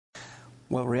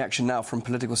Well, reaction now from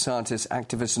political scientist,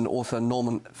 activist and author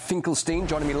Norman Finkelstein,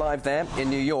 joining me live there in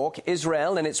New York.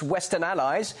 Israel and its Western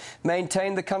allies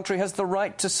maintain the country has the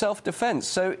right to self-defense.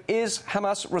 So is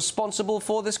Hamas responsible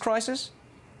for this crisis?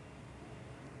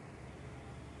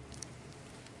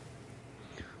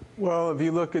 Well, if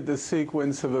you look at the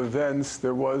sequence of events,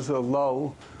 there was a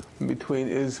lull between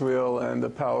Israel and the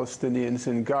Palestinians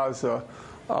in Gaza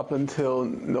up until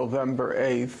November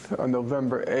 8th. On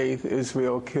November 8th,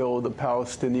 Israel killed a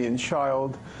Palestinian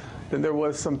child. Then there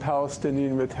was some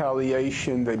Palestinian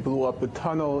retaliation. They blew up a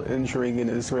tunnel, injuring an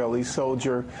Israeli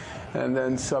soldier. And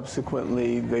then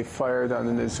subsequently, they fired on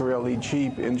an Israeli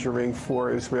jeep, injuring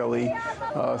 4 Israeli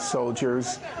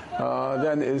soldiers.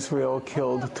 Then Israel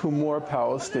killed 2 more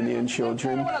Palestinian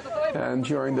children. And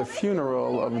during the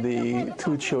funeral of the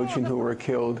 2 children who were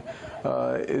killed,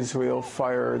 Israel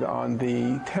fired on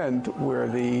the tent where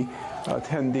the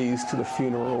attendees to the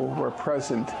funeral were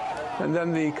present. And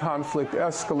then the conflict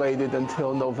escalated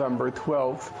until November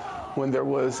 12th, when there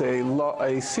was a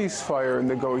ceasefire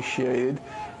negotiated,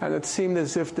 and it seemed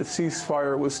as if the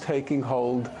ceasefire was taking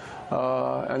hold,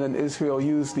 and then Israel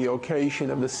used the occasion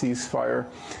of the ceasefire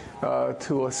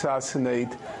to assassinate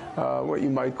what you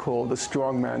might call the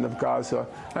strongman of Gaza.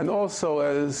 And also,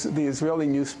 as the Israeli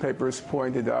newspapers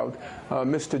pointed out,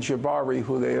 Mr. Jabari,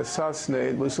 who they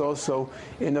assassinated, was also,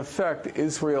 in effect,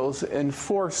 Israel's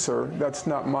enforcer. That's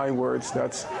not my words,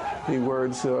 that's the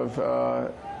words of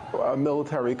a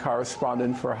military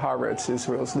correspondent for Haaretz,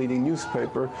 Israel's leading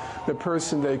newspaper. The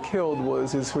person they killed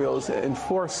was Israel's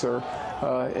enforcer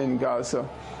in Gaza.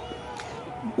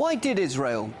 Why did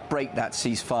Israel break that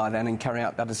ceasefire then and carry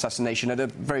out that assassination at a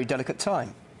very delicate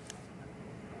time?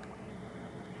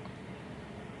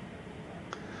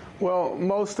 Well,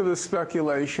 most of the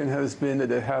speculation has been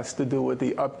that it has to do with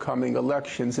the upcoming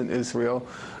elections in Israel.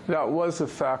 That was a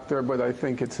factor, but I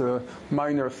think it's a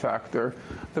minor factor.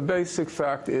 The basic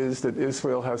fact is that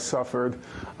Israel has suffered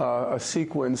a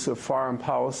sequence of foreign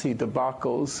policy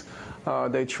debacles.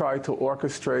 They tried to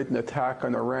orchestrate an attack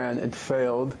on Iran. It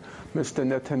failed. Mr.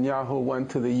 Netanyahu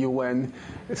went to the UN,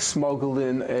 smuggled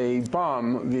in a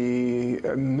bomb,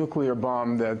 the nuclear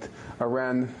bomb that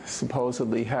Iran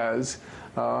supposedly has.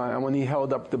 And when he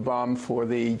held up the bomb for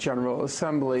the General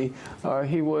Assembly,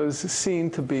 he was seen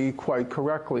to be, quite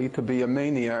correctly, to be a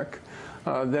maniac.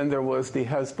 Then there was the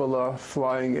Hezbollah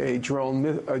flying a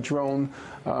drone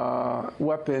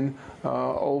weapon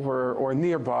over or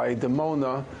nearby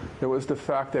Dimona. There was the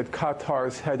fact that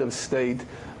Qatar's head of state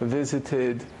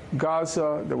visited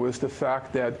Gaza. There was the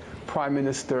fact that Prime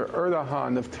Minister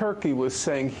Erdogan of Turkey was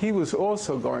saying he was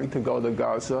also going to go to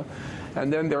Gaza.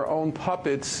 And then their own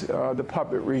puppets, the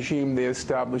puppet regime they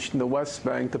established in the West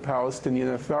Bank, the Palestinian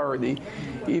Authority,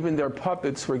 even their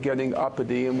puppets were getting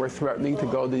uppity and were threatening to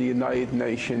go to the United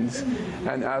Nations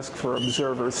and ask for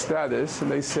observer status.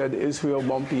 And they said Israel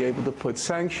won't be able to put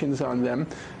sanctions on them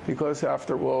because,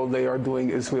 after all, they are doing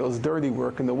Israel's dirty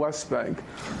work in the West Bank.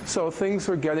 So things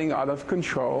were getting out of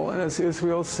control. And as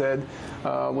Israel said,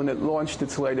 when it launched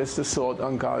its latest assault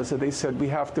on Gaza, they said we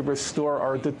have to restore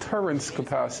our deterrence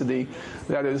capacity.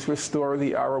 That is, restore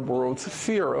the Arab world's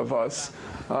fear of us.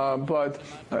 But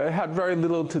it had very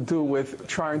little to do with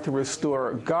trying to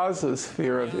restore Gaza's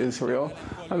fear of Israel.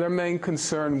 And their main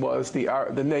concern was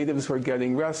the natives were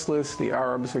getting restless, the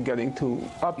Arabs were getting too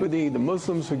uppity, the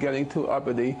Muslims were getting too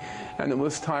uppity, and it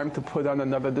was time to put on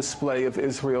another display of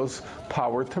Israel's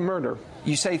power to murder.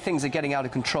 You say things are getting out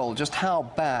of control. Just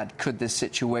how bad could this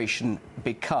situation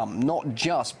become, not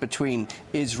just between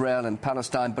Israel and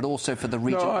Palestine, but also for the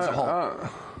region as a whole?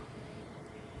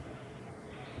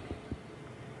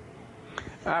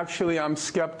 Actually, I'm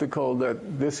skeptical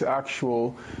that this the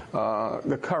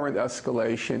current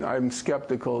escalation, I'm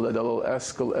skeptical that it'll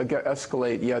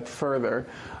escalate yet further.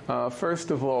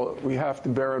 First of all, we have to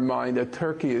bear in mind that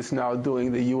Turkey is now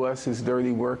doing the U.S.'s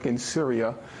dirty work in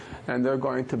Syria, and they're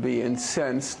going to be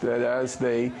incensed that as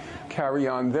they carry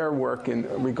on their work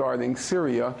regarding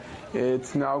Syria,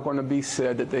 it's now going to be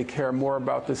said that they care more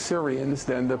about the Syrians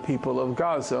than the people of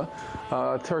Gaza.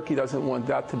 Turkey doesn't want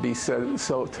that to be said,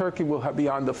 so Turkey will be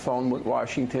on the phone with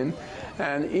Washington,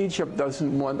 and Egypt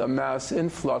doesn't want a mass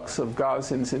influx of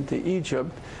Gazans into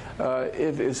Egypt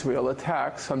if Israel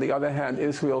attacks. On the other hand,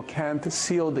 Israel can't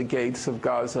seal the gates of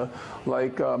Gaza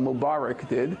like Mubarak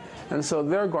did, and so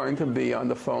they're going to be on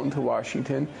the phone to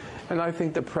Washington. And I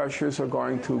think the pressures are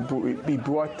going to be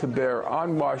brought to bear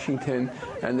on Washington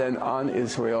and then on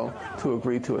Israel to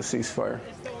agree to a ceasefire.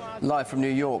 Live from New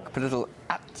York, political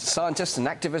scientist and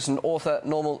activist and author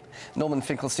Norman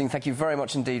Finkelstein, thank you very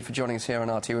much indeed for joining us here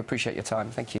on RT. We appreciate your time.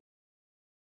 Thank you.